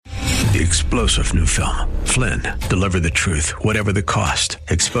The explosive new film, Flynn, deliver the truth, whatever the cost,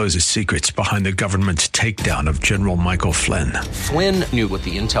 exposes secrets behind the government's takedown of General Michael Flynn. Flynn knew what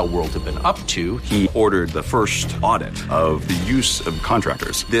the intel world had been up to. He ordered the first audit of the use of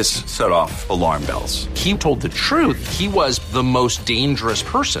contractors. This set off alarm bells. He told the truth. He was the most dangerous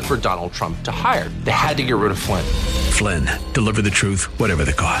person for Donald Trump to hire. They had to get rid of Flynn. Flynn, deliver the truth, whatever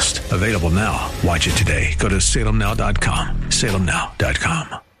the cost. Available now. Watch it today. Go to salemnow.com.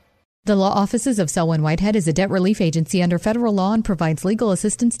 salemnow.com. The law offices of Selwyn Whitehead is a debt relief agency under federal law and provides legal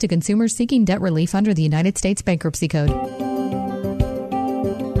assistance to consumers seeking debt relief under the United States Bankruptcy Code.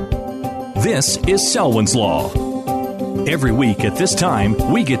 This is Selwyn's Law. Every week at this time,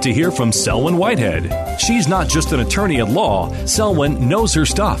 we get to hear from Selwyn Whitehead. She's not just an attorney at law. Selwyn knows her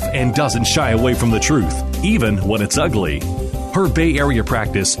stuff and doesn't shy away from the truth, even when it's ugly. Her Bay Area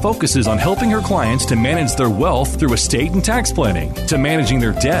practice focuses on helping her clients to manage their wealth through estate and tax planning, to managing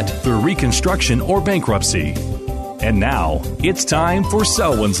their debt through reconstruction or bankruptcy. And now, it's time for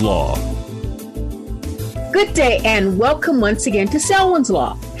Selwyn's Law. Good day and welcome once again to Selwyn's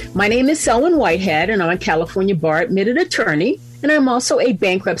Law. My name is Selwyn Whitehead and I'm a California Bar Admitted Attorney, and I'm also a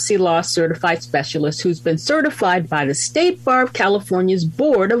bankruptcy law certified specialist who's been certified by the State Bar of California's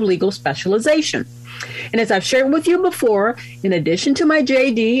Board of Legal Specialization. And as I've shared with you before, in addition to my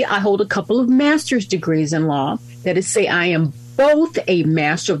JD, I hold a couple of master's degrees in law. That is to say, I am both a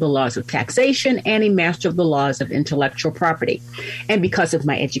master of the laws of taxation and a master of the laws of intellectual property. And because of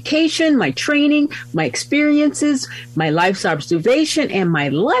my education, my training, my experiences, my life's observation, and my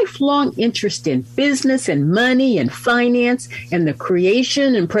lifelong interest in business and money and finance and the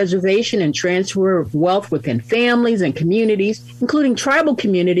creation and preservation and transfer of wealth within families and communities, including tribal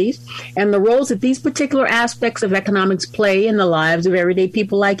communities, and the roles that these particular aspects of economics play in the lives of everyday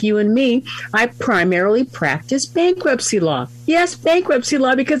people like you and me, I primarily practice bankruptcy law. Yes, bankruptcy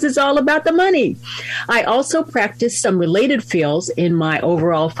law, because it's all about the money. I also practice some related fields in my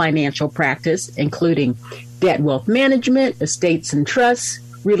overall financial practice, including debt wealth management, estates and trusts,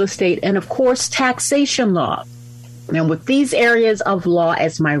 real estate, and of course, taxation law. Now, with these areas of law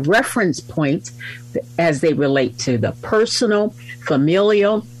as my reference point, as they relate to the personal,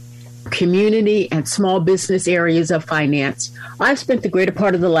 familial, community, and small business areas of finance, I've spent the greater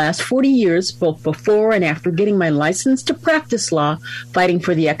part of the last 40 years, both before and after getting my license to practice law, fighting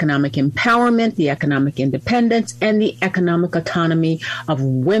for the economic empowerment, the economic independence, and the economic autonomy of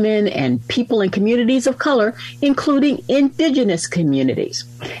women and people in communities of color, including indigenous communities.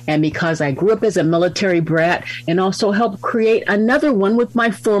 And because I grew up as a military brat and also helped create another one with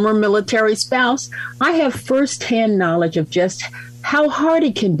my former military spouse, I have firsthand knowledge of just how hard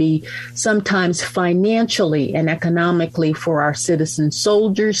it can be sometimes financially and economically for our citizen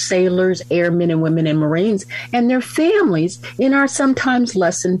soldiers, sailors, airmen and women and Marines and their families in our sometimes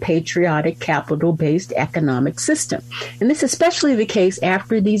less than patriotic capital-based economic system. And this is especially the case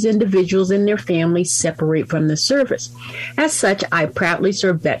after these individuals and their families separate from the service. As such, I proudly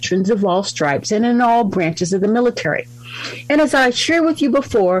serve veterans of all stripes and in all branches of the military. And as I shared with you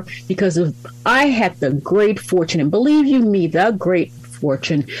before, I had the great fortune, and believe you me, the great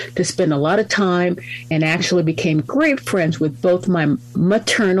fortune to spend a lot of time and actually became great friends with both my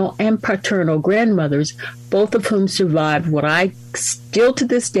maternal and paternal grandmothers, both of whom survived what I still to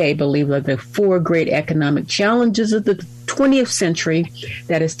this day believe are the four great economic challenges of the 20th century.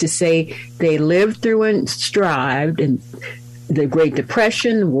 That is to say, they lived through and strived in the Great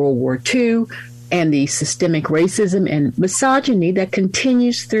Depression, World War II, and the systemic racism and misogyny that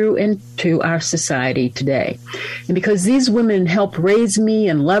continues through into our society today. And because these women helped raise me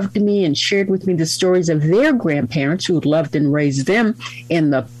and loved me and shared with me the stories of their grandparents who loved and raised them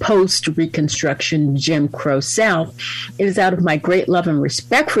in the post-Reconstruction Jim Crow South, it is out of my great love and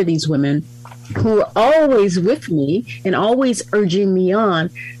respect for these women who are always with me and always urging me on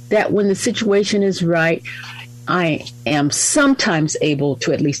that when the situation is right, I am sometimes able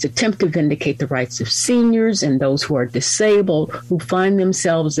to at least attempt to vindicate the rights of seniors and those who are disabled, who find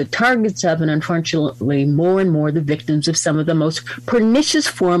themselves the targets of and unfortunately more and more the victims of some of the most pernicious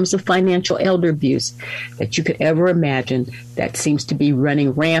forms of financial elder abuse that you could ever imagine that seems to be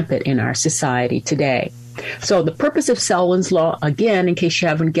running rampant in our society today. So the purpose of Selwyn's Law, again, in case you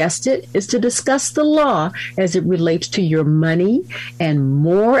haven't guessed it, is to discuss the law as it relates to your money and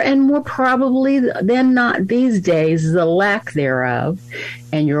more probably than not these days, the lack thereof,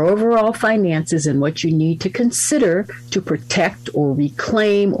 and your overall finances and what you need to consider to protect or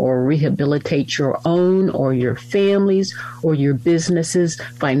reclaim or rehabilitate your own or your family's or your business's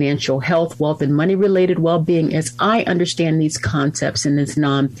financial health, wealth, and money-related well-being as I understand these concepts in this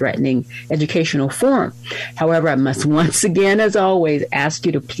non-threatening educational forum. However, I must once again, as always, ask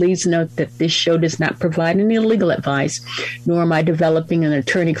you to please note that this show does not provide any legal advice, nor am I developing an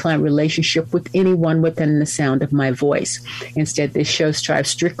attorney-client relationship with anyone within the sound of my voice. Instead, this show strives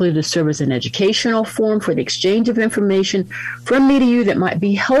strictly to serve as an educational forum for the exchange of information from me to you that might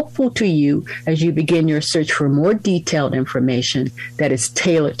be helpful to you as you begin your search for more detailed information that is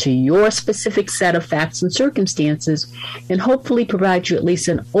tailored to your specific set of facts and circumstances, and hopefully provide you at least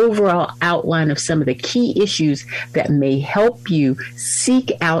an overall outline of some of the key issues that may help you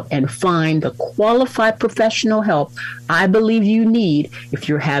seek out and find the qualified professional help I believe you need if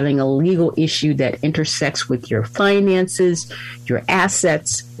you're having a legal issue that intersects with your finances, your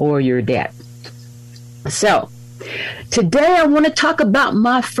assets, or your debt. So, today I want to talk about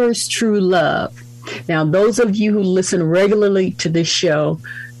my first true love. Now, those of you who listen regularly to this show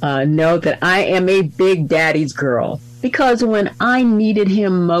know that I am a big daddy's girl. Because when I needed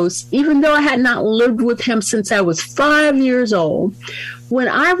him most, even though I had not lived with him since I was 5 years old, when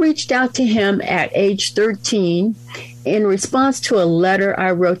I reached out to him at age 13, in response to a letter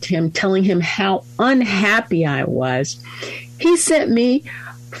I wrote to him telling him how unhappy I was, he sent me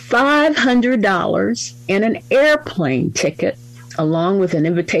 $500 and an airplane ticket, along with an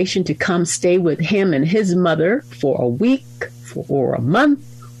invitation to come stay with him and his mother for a week, for a month,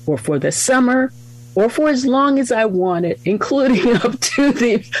 or for the summer, or for as long as I wanted, including up to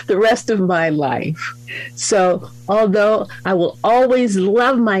the rest of my life. So, although I will always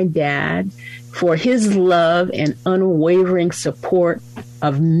love my dad for his love and unwavering support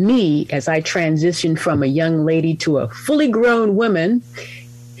of me as I transitioned from a young lady to a fully grown woman,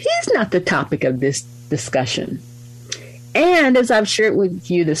 he's not the topic of this discussion. And as I've shared with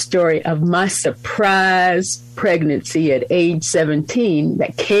you the story of my surprise pregnancy at age 17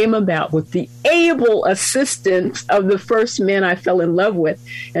 that came about with the able assistance of the first man I fell in love with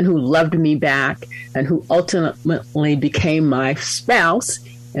and who loved me back and who ultimately became my spouse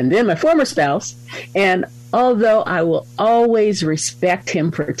and then my former spouse. And although I will always respect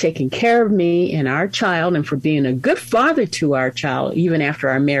him for taking care of me and our child and for being a good father to our child even after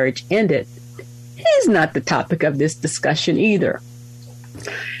our marriage ended, he's not the topic of this discussion either.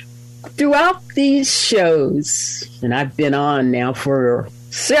 Throughout these shows, and I've been on now for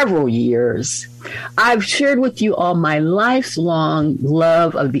several years, I've shared with you all my lifelong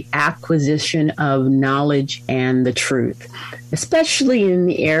love of the acquisition of knowledge and the truth, especially in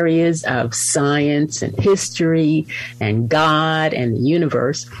the areas of science and history and God and the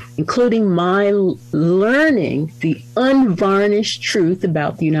universe, including my learning the unvarnished truth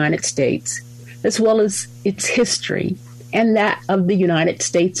about the United States, as well as its history and that of the United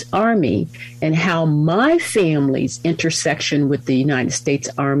States Army, and how my family's intersection with the United States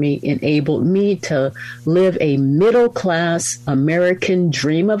Army enabled me to live a middle-class American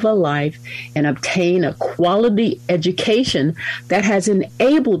dream of a life and obtain a quality education that has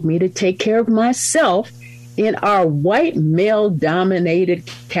enabled me to take care of myself in our white male-dominated,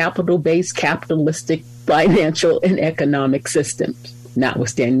 capital-based, capitalistic, financial, and economic systems,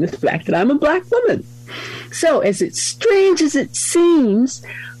 notwithstanding the fact that I'm a Black woman. So, as strange as it seems,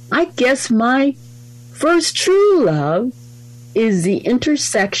 I guess my first true love is the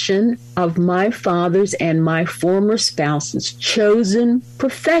intersection of my father's and my former spouse's chosen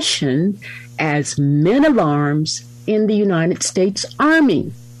profession as men of arms in the United States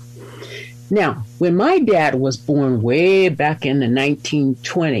Army. Now, when my dad was born way back in the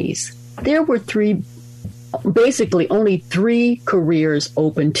 1920s, there were basically only three careers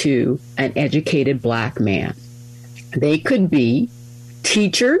open to an educated Black man. They could be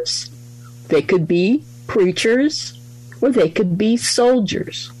teachers, they could be preachers, or they could be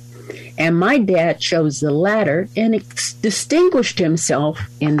soldiers. And my dad chose the latter and distinguished himself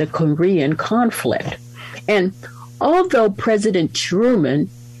in the Korean conflict. And although President Truman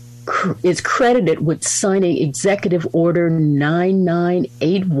is credited with signing Executive Order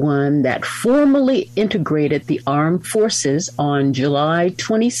 9981 that formally integrated the armed forces on July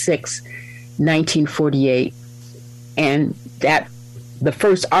 26, 1948, and that the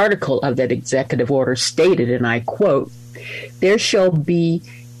first article of that executive order stated, and I quote, "There shall be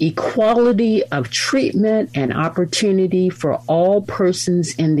equality of treatment and opportunity for all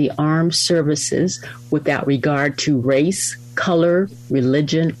persons in the armed services without regard to race, color,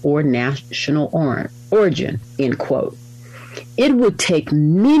 religion, or national origin," end quote. It would take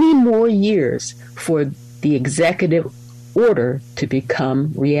many more years for the executive order to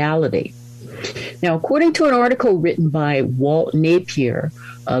become reality. Now, according to an article written by Walt Napier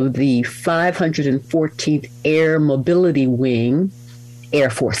of the 514th Air Mobility Wing, Air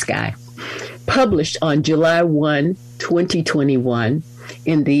Force guy, published on July 1, 2021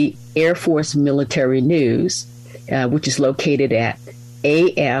 in the Air Force Military News, which is located at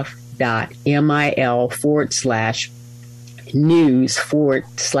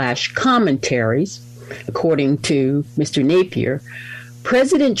af.mil/news/commentaries, according to Mr. Napier,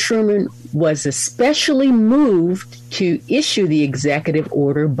 President Truman was especially moved to issue the executive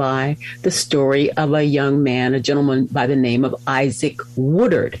order by the story of a young man, a gentleman by the name of Isaac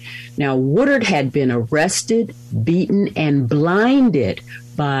Woodard. Now, Woodard had been arrested, beaten, and blinded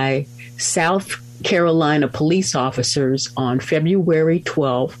by South Carolina police officers on February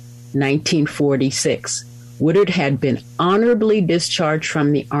 12, 1946. Woodard had been honorably discharged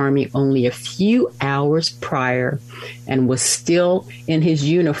from the Army only a few hours prior and was still in his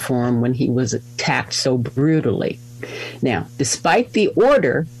uniform when he was attacked so brutally. Now, despite the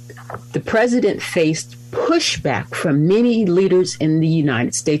order, the president faced pushback from many leaders in the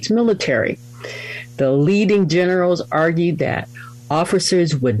United States military. The leading generals argued that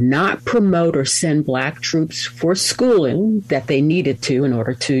officers would not promote or send black troops for schooling that they needed to in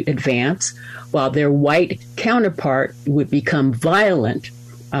order to advance, while their white counterpart would become violent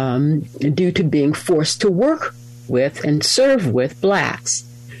due to being forced to work with and serve with blacks.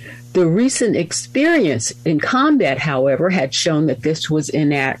 The recent experience in combat, however, had shown that this was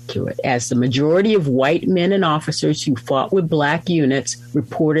inaccurate, as the majority of white men and officers who fought with black units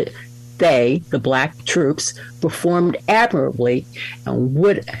reported the black troops, performed admirably and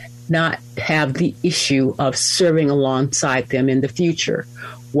would not have the issue of serving alongside them in the future.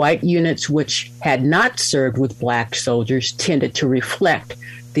 White units which had not served with black soldiers tended to reflect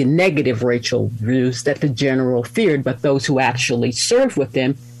the negative racial views that the general feared, but those who actually served with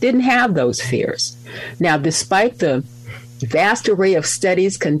them didn't have those fears. Now, despite the vast array of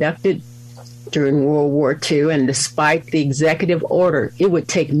studies conducted during World War II, and despite the executive order, it would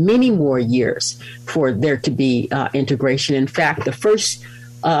take many more years for there to be integration. In fact, the first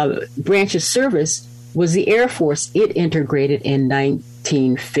branch of service was the Air Force. It integrated in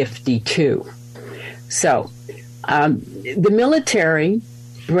 1952. So the military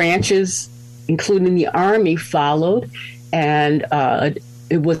branches, including the Army, followed, and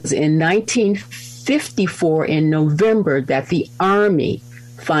it was in 1954 in November that the Army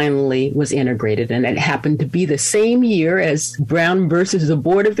finally was integrated, and it happened to be the same year as Brown versus the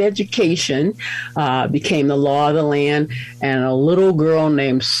Board of Education became the law of the land, and a little girl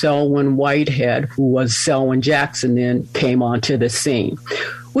named Selwyn Whitehead, who was Selwyn Jackson then, came onto the scene,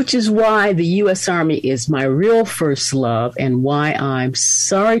 which is why the U.S. Army is my real first love, and why I'm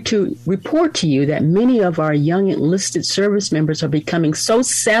sorry to report to you that many of our young enlisted service members are becoming so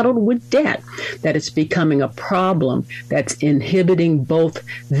saddled with debt that it's becoming a problem that's inhibiting both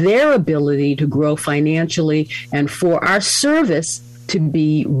their ability to grow financially and for our service to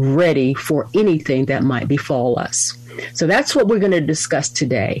be ready for anything that might befall us. So that's what we're going to discuss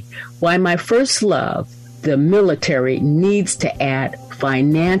today. Why my first love, the military, needs to add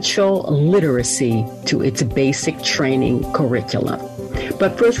financial literacy to its basic training curriculum.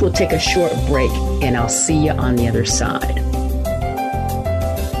 But first, we'll take a short break, and I'll see you on the other side.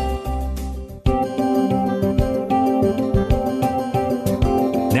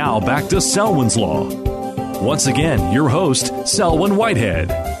 Now back to Selwyn's Law. Once again, your host, Selwyn Whitehead.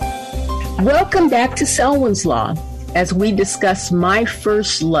 Welcome back to Selwyn's Law, as we discuss my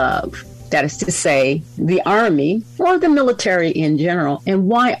first love. That is to say, the Army or the military in general, and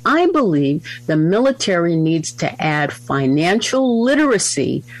why I believe the military needs to add financial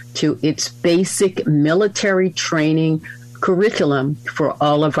literacy to its basic military training curriculum for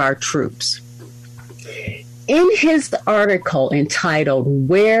all of our troops. In his article entitled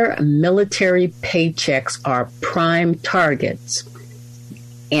 "Where Military Paychecks Are Prime Targets,"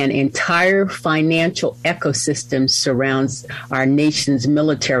 an entire financial ecosystem surrounds our nation's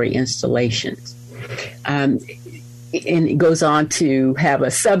military installations. And it goes on to have a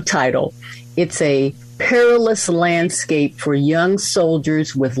subtitle. It's a perilous landscape for young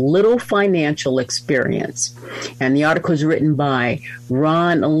soldiers with little financial experience. And the article is written by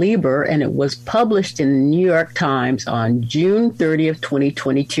Ron Lieber, and it was published in the New York Times on June 30th,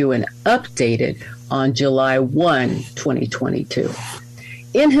 2022, and updated on July 1, 2022.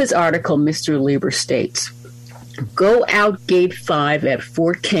 In his article, Mr. Lieber states, "Go out Gate 5 at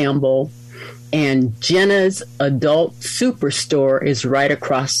Fort Campbell, and Jenna's adult superstore is right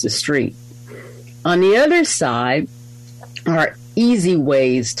across the street. On the other side are easy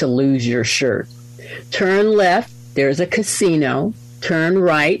ways to lose your shirt. Turn left there's a casino. Turn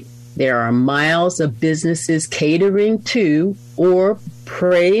right. There are miles of businesses catering to or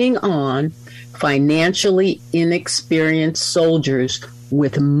preying on financially inexperienced soldiers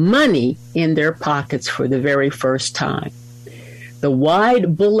with money in their pockets for the very first time. The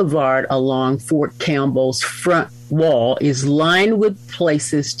wide boulevard along Fort Campbell's front wall is lined with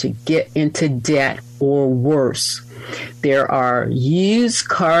places to get into debt or worse. There are used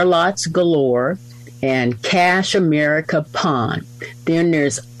car lots galore and Cash America Pawn. Then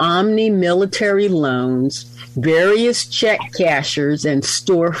there's Omni Military Loans, various check cashers, and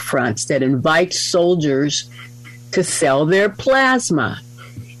storefronts that invite soldiers to sell their plasma.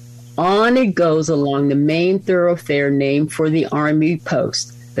 On it goes along the main thoroughfare named for the Army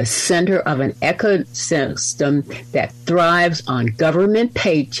post, the center of an ecosystem that thrives on government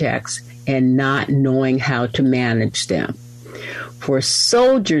paychecks and not knowing how to manage them. For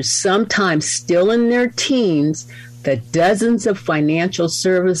soldiers, sometimes still in their teens, the dozens of financial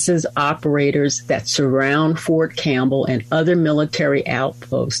services operators that surround Fort Campbell and other military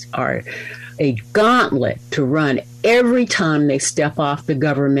outposts are a gauntlet to run every time they step off the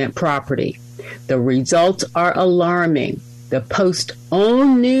government property. The results are alarming. The Post's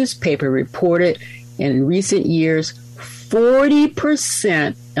own newspaper reported in recent years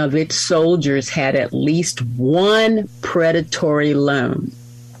 40% of its soldiers had at least one predatory loan.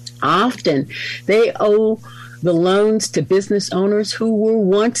 Often, they owe the loans to business owners who were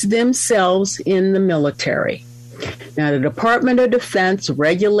once themselves in the military. Now, the Department of Defense,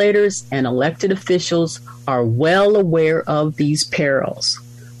 regulators, and elected officials are well aware of these perils.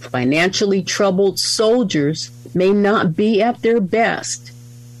 Financially troubled soldiers may not be at their best,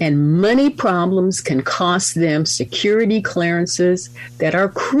 and money problems can cost them security clearances that are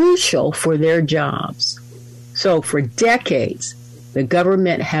crucial for their jobs. So, for decades, the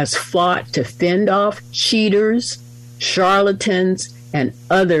government has fought to fend off cheaters, charlatans, and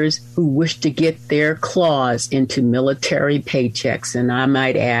others who wish to get their claws into military paychecks, and I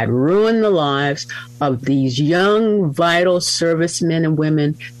might add, ruin the lives of these young, vital servicemen and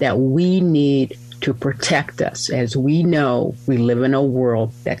women that we need to protect us, as we know we live in a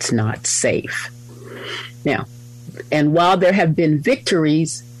world that's not safe. Now, and while there have been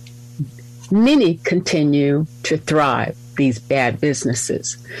victories, many continue to thrive, these bad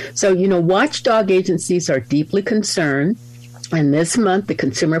businesses. So, watchdog agencies are deeply concerned. And this month, the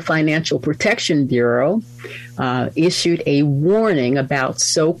Consumer Financial Protection Bureau issued a warning about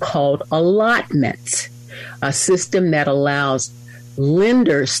so-called allotments, a system that allows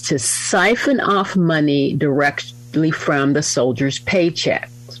lenders to siphon off money directly from the soldier's paycheck.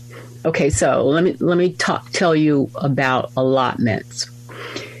 Okay, so let me tell you about allotments.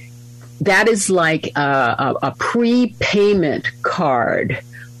 That is like a prepayment card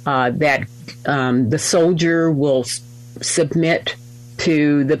that the soldier will submit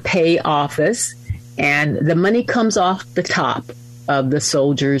to the pay office, and the money comes off the top of the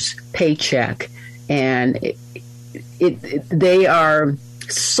soldier's paycheck, and they are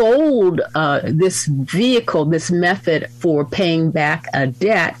sold this vehicle, this method for paying back a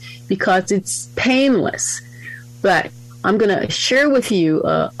debt because it's painless. But I'm going to share with you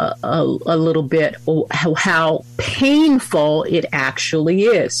a little bit how painful it actually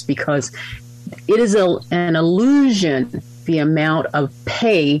is, because it is an illusion, the amount of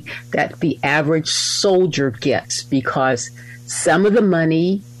pay that the average soldier gets, because some of the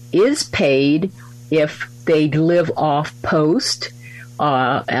money is paid if they live off post,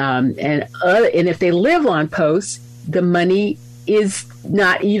 and if they live on post, the money is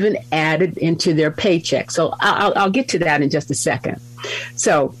not even added into their paycheck. So I'll get to that in just a second.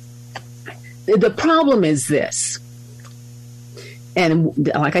 So the problem is this, and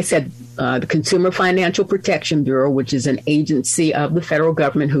like I said, the Consumer Financial Protection Bureau, which is an agency of the federal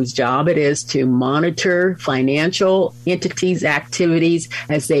government whose job it is to monitor financial entities' activities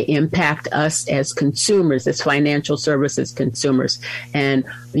as they impact us as consumers, as financial services consumers, and,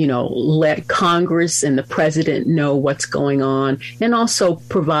 let Congress and the president know what's going on, and also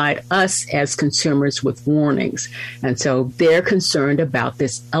provide us as consumers with warnings. And so they're concerned about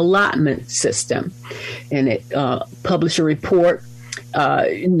this allotment system. And it published a report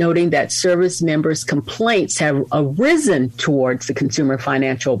noting that service members' complaints have arisen towards the Consumer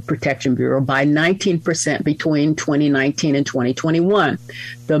Financial Protection Bureau by 19% between 2019 and 2021.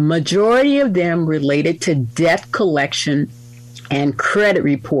 The majority of them related to debt collection and credit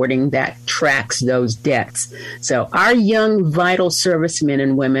reporting that tracks those debts. So our young, vital servicemen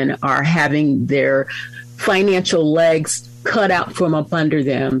and women are having their financial legs cut out from up under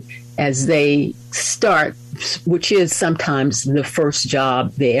them as they start which is sometimes the first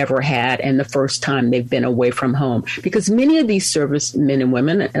job they ever had and the first time they've been away from home. Because many of these servicemen and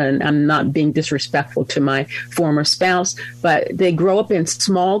women, and I'm not being disrespectful to my former spouse, but they grow up in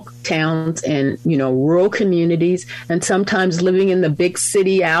small towns and, rural communities, and sometimes living in the big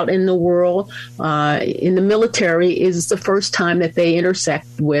city out in the world. In the military is the first time that they intersect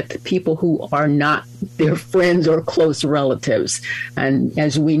with people who are not their friends or close relatives. And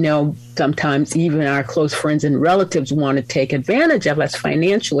as we know, sometimes even our close friends and relatives want to take advantage of us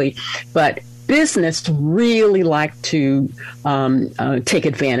financially, but business really like to take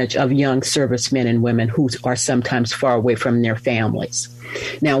advantage of young servicemen and women who are sometimes far away from their families.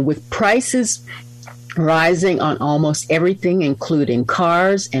 Now, with prices rising on almost everything, including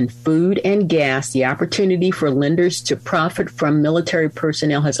cars and food and gas, the opportunity for lenders to profit from military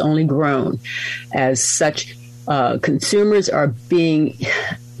personnel has only grown. As such, consumers are being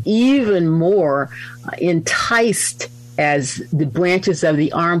even more enticed as the branches of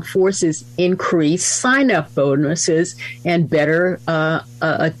the armed forces increase sign-up bonuses and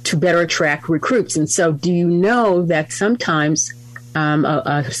to better attract recruits. And so do you know that sometimes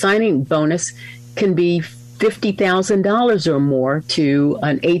a signing bonus can be $50,000 or more to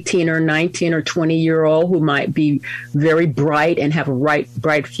an 18 or 19 or 20-year-old who might be very bright and have a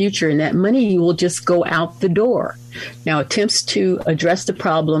bright future, and that money will just go out the door. Now, attempts to address the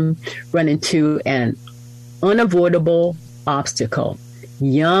problem run into an unavoidable obstacle.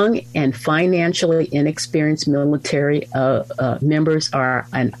 Young and financially inexperienced military members are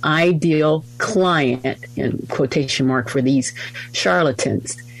an ideal client, in quotation mark, for these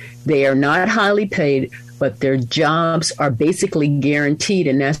charlatans. They are not highly paid, but their jobs are basically guaranteed.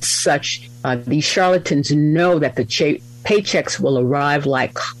 And as such, these charlatans know that the paychecks will arrive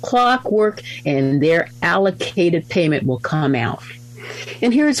like clockwork and their allocated payment will come out.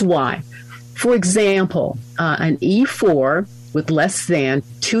 And here's why. For example, an E4 with less than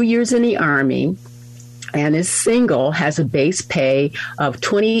 2 years in the Army and is single has a base pay of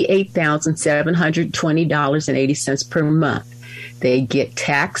 $28,720.80 per month. They get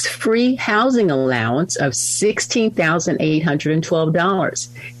tax-free housing allowance of $16,812.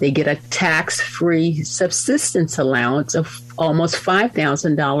 They get a tax-free subsistence allowance of almost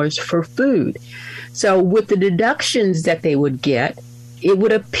 $5,000 for food. So with the deductions that they would get, it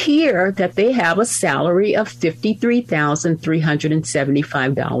would appear that they have a salary of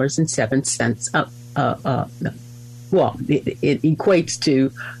 $53,375.07. Well, it equates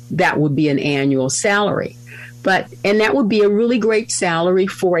to, that would be an annual salary. And that would be a really great salary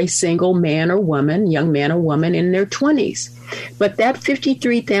for a single man or woman, young man or woman in their 20s. But that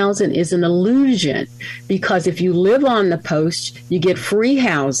 $53,000 is an illusion, because if you live on the post, you get free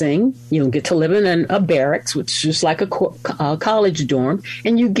housing. You don't get to live in a barracks, which is just like a college dorm,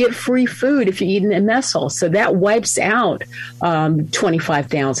 and you get free food if you eat in a mess hall. So that wipes out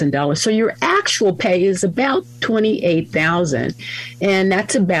 $25,000. So your actual pay is about $28,000, and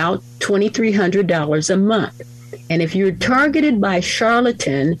that's about $2,300 a month. And if you're targeted by a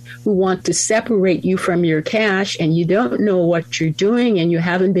charlatan who want to separate you from your cash and you don't know what you're doing and you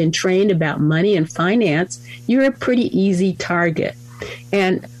haven't been trained about money and finance, you're a pretty easy target.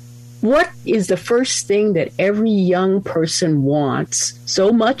 And what is the first thing that every young person wants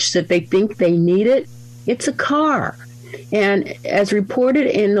so much that they think they need it? It's a car. And as reported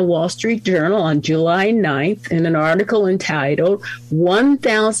in the Wall Street Journal on July 9th in an article entitled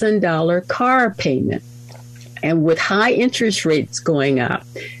 $1,000 Car Payment, and with high interest rates going up,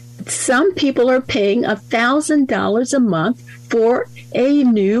 some people are paying $1,000 a month for a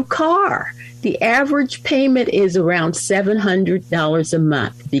new car. The average payment is around $700 a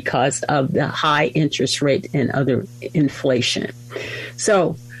month because of the high interest rate and other inflation.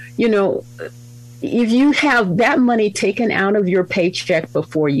 So, if you have that money taken out of your paycheck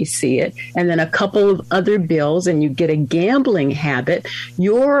before you see it, and then a couple of other bills, and you get a gambling habit,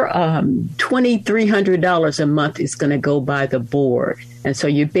 your $2,300 a month is going to go by the board. And so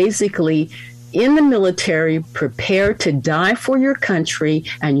you're basically in the military, prepared to die for your country,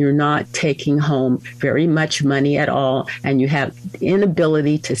 and you're not taking home very much money at all, and you have the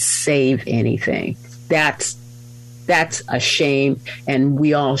inability to save anything. That's a shame, and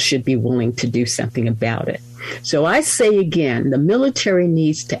we all should be willing to do something about it. So I say again, the military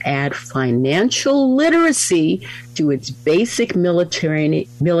needs to add financial literacy to its basic military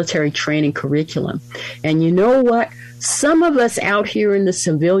training curriculum. And you know what? Some of us out here in the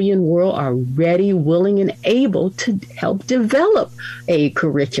civilian world are ready, willing, and able to help develop a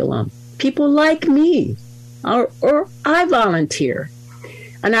curriculum. People like me, or I volunteer.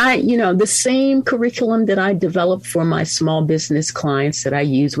 And the same curriculum that I developed for my small business clients that I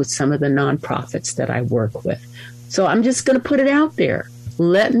use with some of the nonprofits that I work with. So I'm just going to put it out there.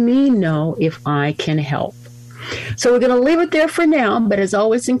 Let me know if I can help. So we're going to leave it there for now. But as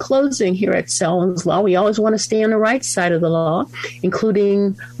always, in closing here at Selwyn's Law, we always want to stay on the right side of the law,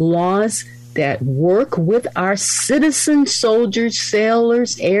 including laws that work with our citizen soldiers,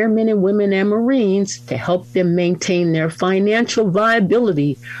 sailors, airmen and women, and Marines to help them maintain their financial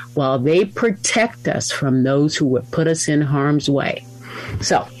viability while they protect us from those who would put us in harm's way.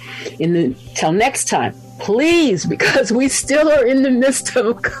 So, till next time, please, because we still are in the midst of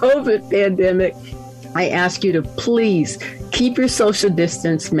a COVID pandemic, I ask you to please keep your social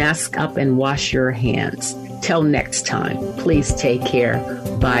distance, mask up, and wash your hands. Till next time, please take care.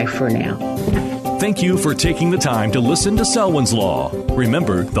 Bye for now. Thank you for taking the time to listen to Selwyn's Law.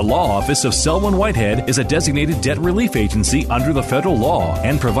 Remember, the Law Office of Selwyn Whitehead is a designated debt relief agency under the federal law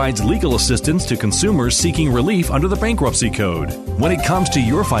and provides legal assistance to consumers seeking relief under the Bankruptcy Code. When it comes to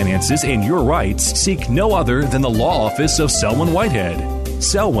your finances and your rights, seek no other than the Law Office of Selwyn Whitehead.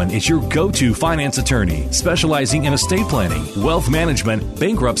 Selwyn is your go-to finance attorney, specializing in estate planning, wealth management,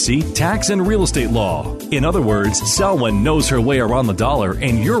 bankruptcy, tax, and real estate law. In other words, Selwyn knows her way around the dollar,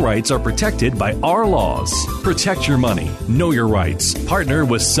 and your rights are protected by our laws. Protect your money. Know your rights. Partner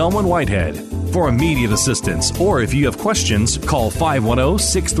with Selwyn Whitehead. For immediate assistance, or if you have questions, call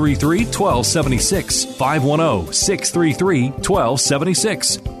 510-633-1276,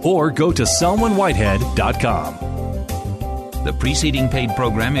 510-633-1276, or go to selwynwhitehead.com. The preceding paid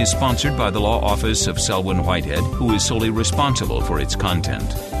program is sponsored by the Law Office of Selwyn Whitehead, who is solely responsible for its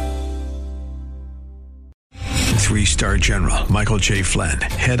content. 3-star General Michael J. Flynn,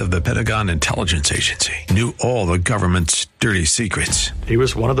 head of the Pentagon Intelligence Agency, knew all the government's dirty secrets. He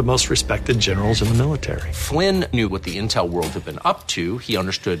was one of the most respected generals in the military. Flynn knew what the intel world had been up to. He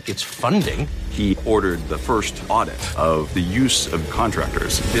understood its funding. He ordered the first audit of the use of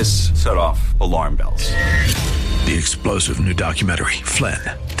contractors. This set off alarm bells. The explosive new documentary, Flynn,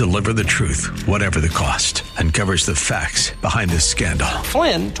 Deliver the Truth, Whatever the Cost, uncovers the facts behind this scandal.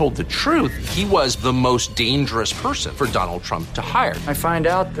 Flynn told the truth. He was the most dangerous person for Donald Trump to hire. I find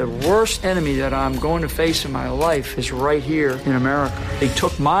out the worst enemy that I'm going to face in my life is right here in America. They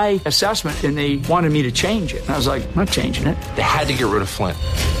took my assessment and they wanted me to change it. And I was like, I'm not changing it. They had to get rid of Flynn.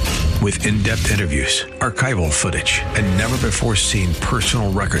 With in-depth interviews, archival footage, and never-before-seen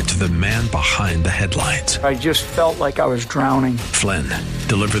personal records of the man behind the headlines. I just felt like I was drowning. Flynn,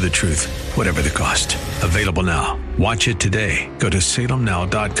 Deliver the Truth, Whatever the Cost. Available now. Watch it today. Go to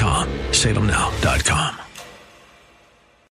salemnow.com. salemnow.com.